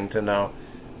knowing to know,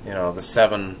 the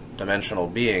seven-dimensional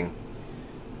being,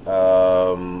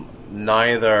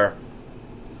 neither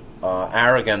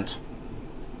arrogant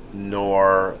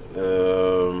nor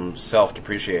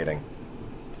self-depreciating.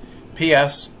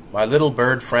 P.S. My little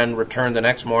bird friend returned the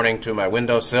next morning to my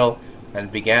windowsill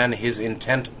and began his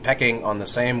intent pecking on the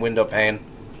same window pane.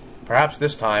 Perhaps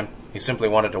this time he simply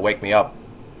wanted to wake me up.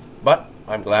 But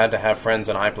I'm glad to have friends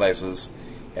in high places,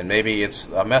 and maybe it's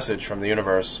a message from the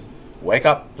universe. Wake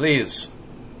up, please.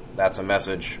 That's a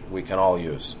message we can all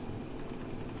use.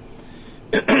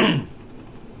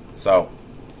 So,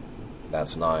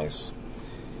 that's nice.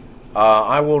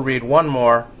 I will read one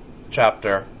more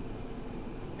chapter,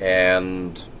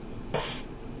 and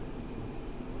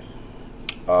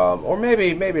or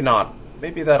maybe not.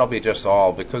 Maybe that'll be just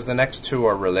all, because the next two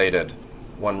are related.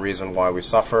 One reason why we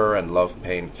suffer and love,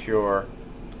 pain, cure.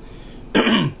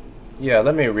 Yeah,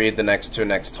 let me read the next two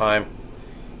next time.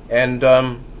 And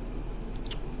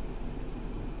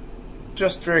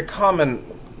just very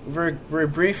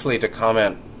briefly to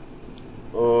comment.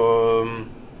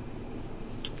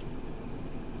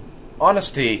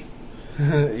 Honesty,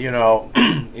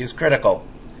 is critical,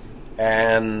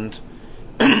 and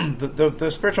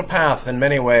the spiritual path in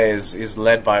many ways is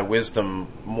led by wisdom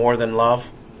more than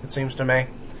love, it seems to me.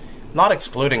 Not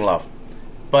excluding love,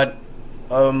 but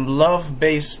love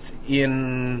based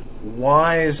in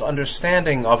wise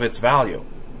understanding of its value,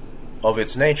 of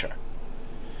its nature.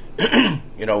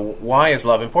 Why is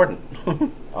love important?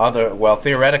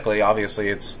 Theoretically, obviously,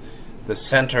 it's the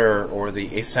center or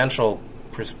the essential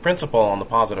principle on the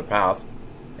positive path,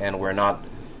 and we're not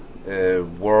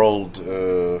world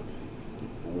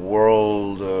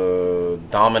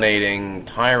dominating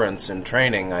tyrants in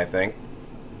training. I think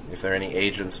if there are any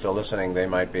agents still listening, they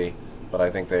might be, but I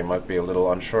think they might be a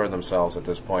little unsure of themselves at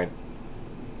this point.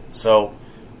 So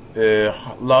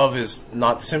love is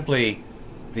not simply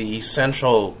the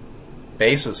essential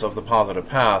basis of the positive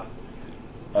path,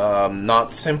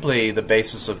 not simply the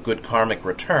basis of good karmic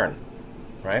return,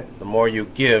 right? The more you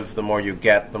give, the more you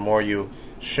get, the more you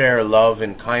share love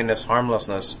in kindness,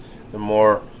 harmlessness, the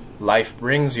more life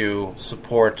brings you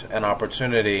support and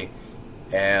opportunity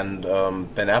and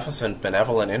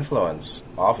benevolent influence,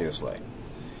 obviously.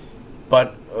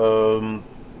 But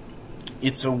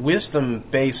it's a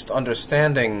wisdom-based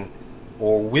understanding,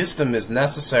 or wisdom is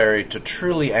necessary to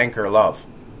truly anchor love.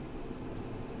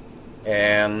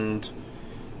 And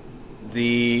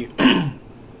the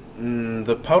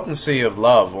the potency of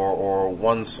love, or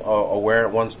one's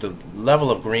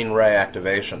level of green ray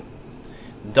activation,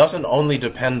 doesn't only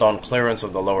depend on clearance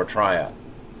of the lower triad.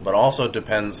 but also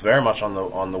depends very much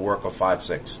on the work of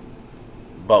 5-6.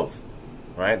 Both,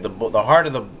 right? The heart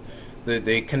of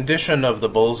the condition of the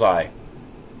bullseye,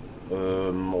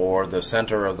 or the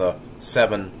center of the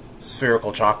 7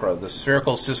 spherical chakra, the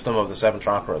spherical system of the 7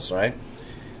 chakras, right?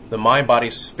 The mind, body,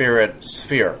 spirit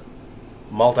sphere,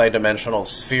 multidimensional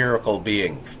spherical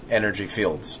being, energy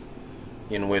fields,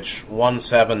 in which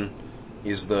 1-7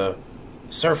 is the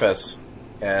surface,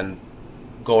 and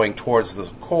going towards the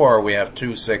core we have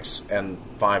 2-6 and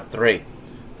 5-3.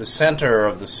 The center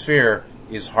of the sphere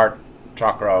is heart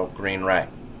chakra, green ray,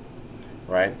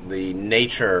 right? The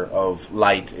nature of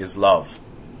light is love.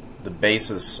 The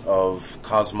basis of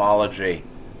cosmology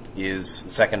is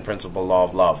the second principle law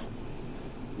of love.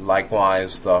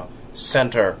 Likewise, the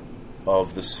center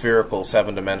of the spherical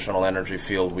 7-dimensional energy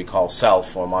field we call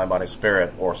self, or mind, body,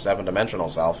 spirit, or 7-dimensional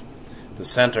self, the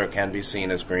center can be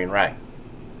seen as green ray.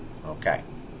 Okay.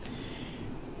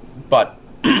 But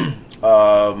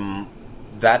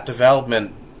that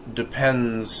development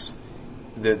depends.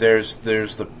 There's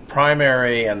the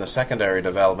primary and the secondary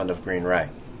development of green ray.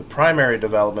 The primary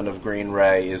development of green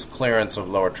ray is clearance of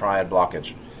lower triad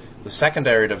blockage. The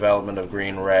secondary development of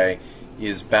green ray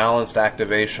is balanced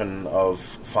activation of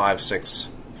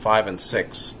 5 and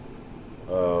 6,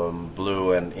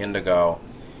 blue and indigo,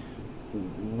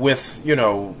 with,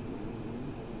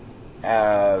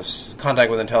 as contact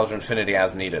with intelligent infinity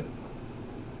as needed.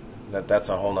 That's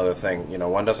a whole other thing.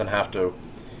 One doesn't have to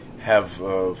have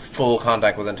full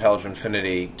contact with intelligent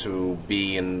infinity to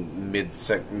be in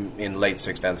late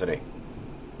 6 density.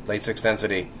 Late 6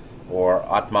 density, or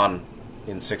Atman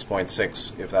in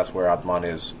 6.6, if that's where Atman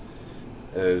is.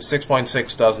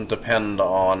 6.6 doesn't depend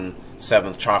on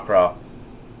 7th chakra,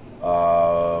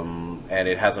 and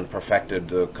it hasn't perfected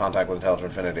contact with intelligent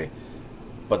infinity.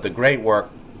 But the great work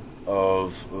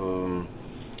of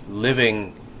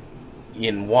living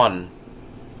in one,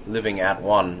 living at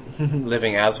one,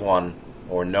 living as one,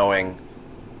 or knowing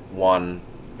one,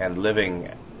 and living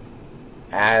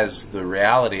as the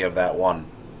reality of that one,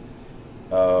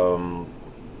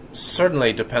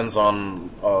 certainly depends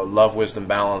on love, wisdom,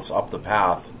 balance up the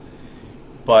path.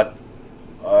 But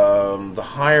the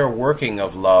higher working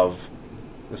of love,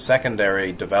 the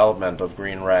secondary development of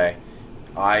green ray,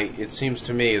 it seems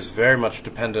to me, is very much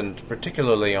dependent,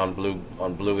 particularly on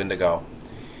blue indigo,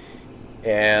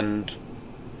 and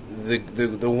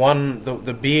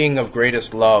the being of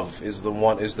greatest love is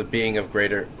the being of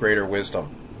greater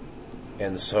wisdom,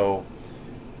 and so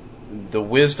the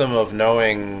wisdom of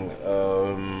knowing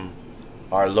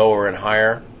our lower and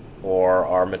higher, or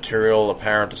our material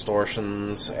apparent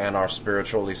distortions and our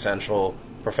spiritual essential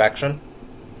perfection,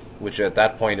 which at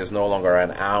that point is no longer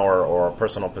an our or a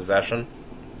personal possession.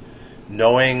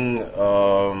 Knowing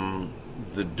the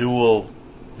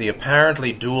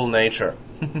apparently dual nature,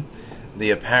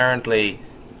 the apparent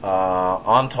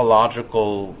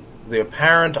ontological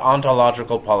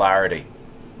polarity.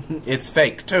 It's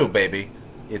fake too, baby.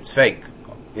 It's fake.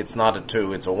 It's not a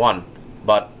 2, it's a 1.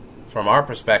 But from our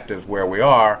perspective, where we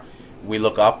are, we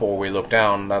look up or we look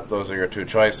down. Those are your 2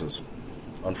 choices.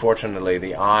 Unfortunately,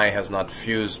 the eye has not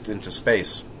fused into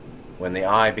space. When the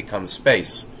eye becomes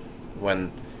space,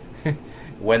 when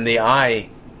the eye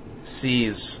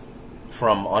sees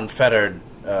from unfettered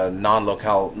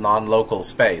non-local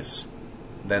space,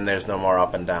 then there's no more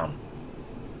up and down.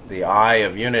 The eye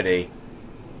of unity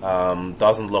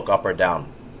doesn't look up or down.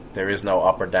 There is no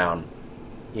up or down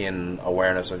in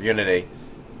awareness of unity.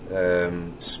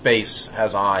 Space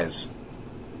has eyes,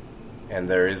 and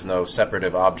there is no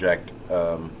separative object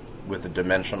with the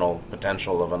dimensional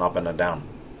potential of an up and a down,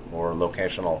 or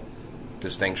locational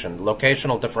distinction.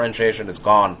 Locational differentiation is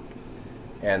gone,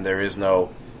 and there is no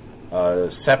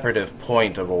separative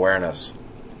point of awareness.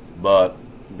 But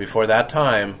before that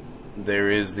time, there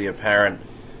is the apparent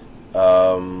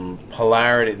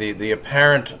polarity, the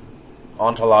apparent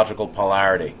ontological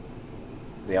polarity.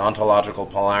 The ontological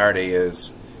polarity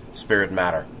is spirit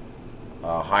matter,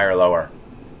 higher, lower.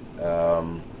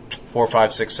 4,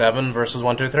 5, 6, 7 versus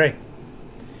 1, 2, 3,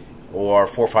 or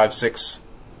 4, 5, 6,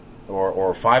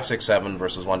 or 5, 6, 7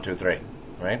 versus 1, 2, 3.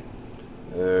 Right?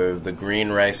 The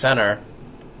green ray center,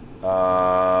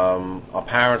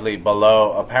 apparently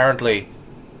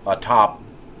atop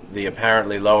the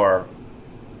apparently lower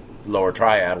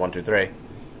triad, 1, 2, 3,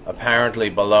 apparently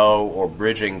below or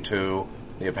bridging to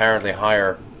the apparently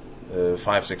higher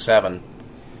 5, 6, 7,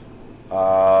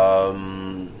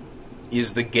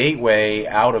 is the gateway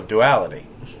out of duality.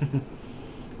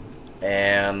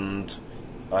 And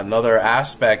another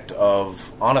aspect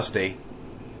of honesty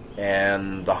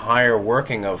and the higher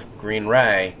working of green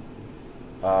ray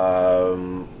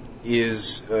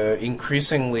is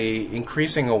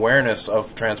increasing awareness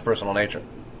of transpersonal nature,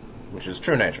 which is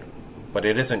true nature, but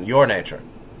it isn't your nature.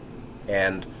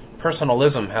 And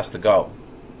personalism has to go.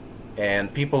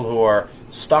 And people who are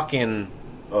stuck in,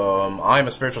 I'm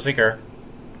a spiritual seeker,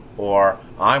 or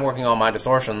I'm working on my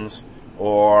distortions,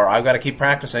 or I've got to keep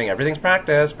practicing. Everything's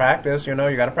practice, you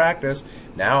got to practice.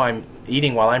 Now I'm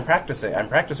eating while I'm practicing. I'm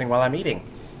practicing while I'm eating.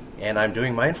 And I'm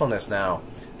doing mindfulness now.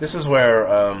 This is where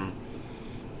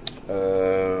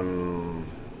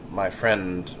my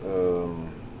friend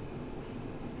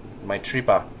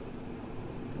Maitripada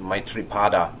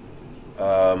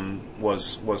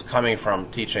was coming from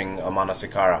teaching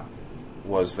Manasikara,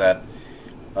 was that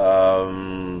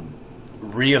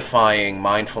reifying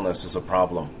mindfulness is a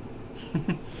problem.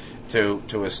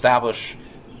 to establish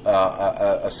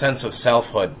a sense of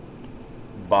selfhood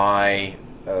by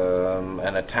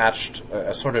an attached,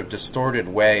 a sort of distorted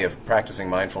way of practicing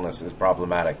mindfulness is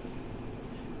problematic.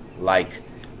 Like,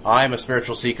 I'm a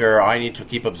spiritual seeker, I need to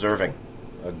keep observing,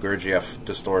 a Gurdjieff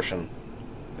distortion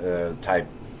type.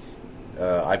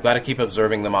 I've got to keep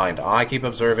observing the mind. I keep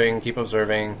observing,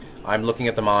 I'm looking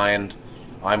at the mind,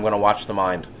 I'm going to watch the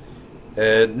mind.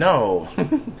 No.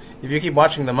 If you keep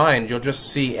watching the mind, you'll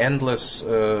just see endless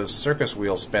circus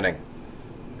wheels spinning.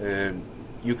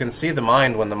 You can see the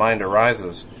mind when the mind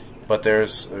arises, but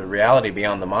there's reality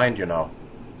beyond the mind,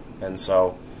 And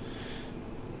so,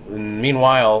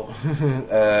 meanwhile,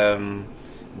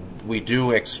 we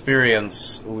do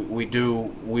experience,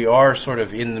 we are sort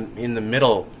of in the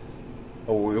middle.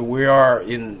 We are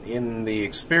in the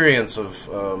experience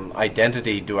of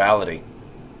identity duality,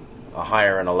 a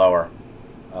higher and a lower.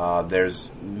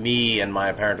 There's me and my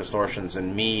apparent distortions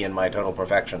and me and my total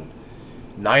perfection.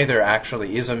 Neither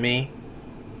actually is a me,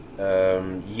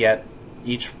 yet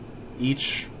each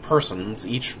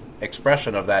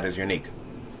expression of that is unique.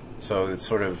 So it's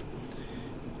sort of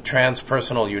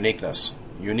transpersonal uniqueness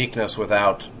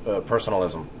without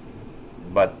personalism.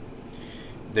 But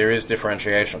there is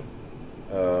differentiation.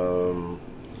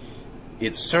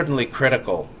 It's certainly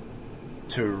critical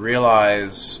to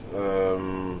realize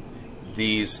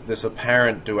this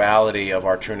apparent duality of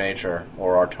our true nature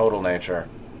or our total nature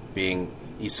being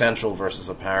essential versus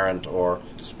apparent or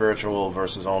spiritual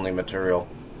versus only material,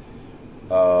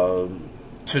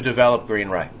 to develop Green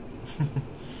Ray.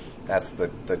 That's the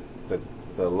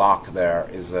lock there,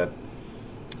 is that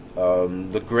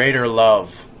the greater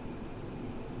love,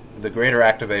 the greater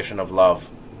activation of love,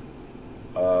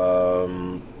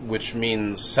 which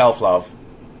means self-love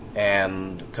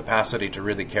and capacity to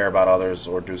really care about others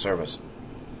or do service,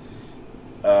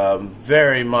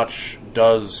 very much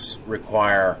does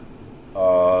require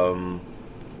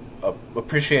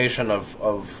appreciation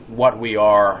of what we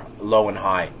are, low and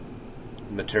high,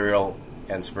 material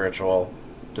and spiritual,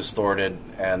 distorted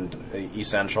and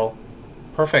essential.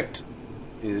 Perfect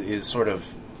is sort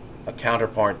of a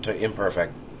counterpoint to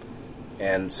imperfect.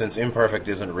 And since imperfect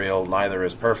isn't real, neither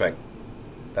is perfect.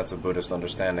 That's a Buddhist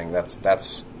understanding. That's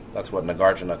what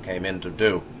Nagarjuna came in to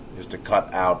do, is to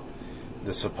cut out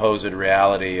the supposed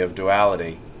reality of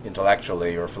duality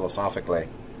intellectually or philosophically.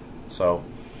 So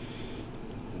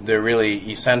there really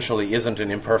essentially isn't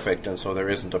an imperfect, and so there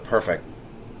isn't a perfect.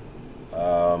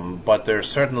 But there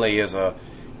certainly is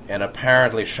an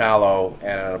apparently shallow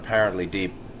and an apparently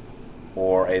deep,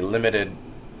 or a limited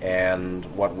and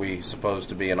what we suppose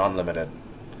to be an unlimited.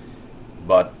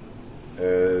 But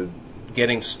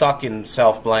getting stuck in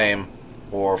self-blame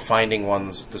or finding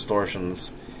one's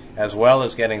distortions, as well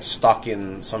as getting stuck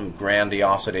in some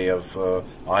grandiosity of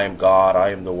I am God,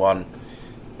 I am the one,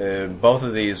 both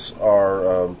of these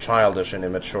are childish and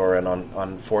immature and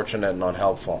unfortunate and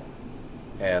unhelpful.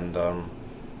 And,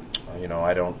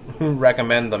 I don't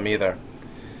recommend them either.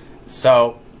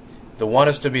 So, the one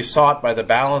is to be sought by the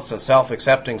balanced and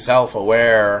self-accepting,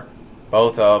 self-aware,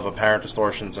 both of apparent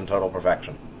distortions and total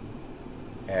perfection.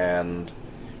 And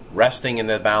resting in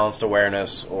the balanced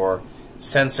awareness, or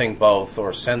sensing both,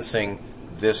 or sensing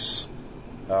this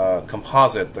the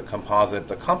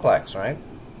complex, right?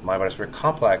 Mind, body, spirit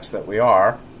complex that we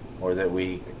are, or that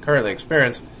we currently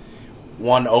experience,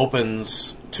 one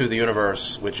opens to the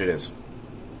universe, which it is.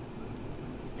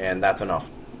 And that's enough.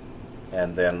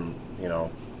 And then,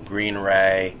 Green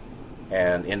Ray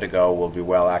and Indigo will be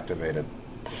well activated.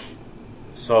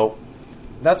 So,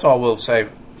 that's all we'll say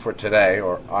for today,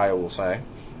 or I will say.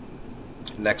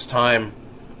 Next time,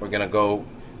 we're going to go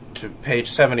to page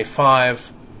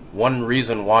 75, One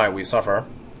Reason Why We Suffer,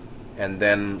 and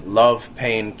then Love,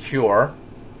 Pain, Cure,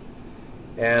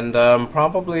 and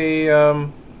probably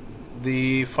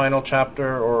the final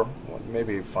chapter, or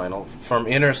maybe final, From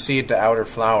Inner Seed to Outer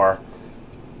Flower,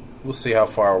 we'll see how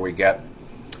far we get.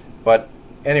 But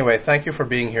anyway, thank you for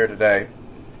being here today.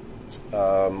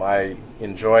 I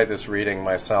enjoy this reading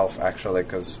myself, actually,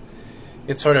 because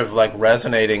it's sort of like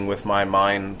resonating with my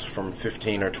mind from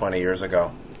 15 or 20 years ago,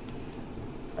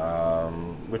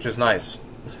 which is nice.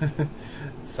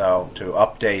 So to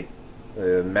update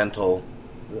mental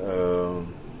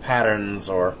patterns,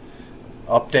 or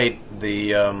update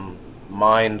the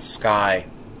mind sky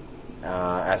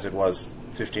as it was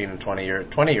 15 and 20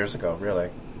 years ago, really.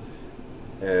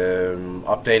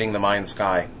 Updating the mind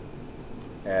sky.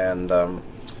 And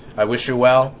I wish you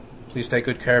well. Please take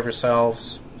good care of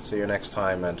yourselves. See you next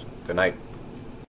time, and good night.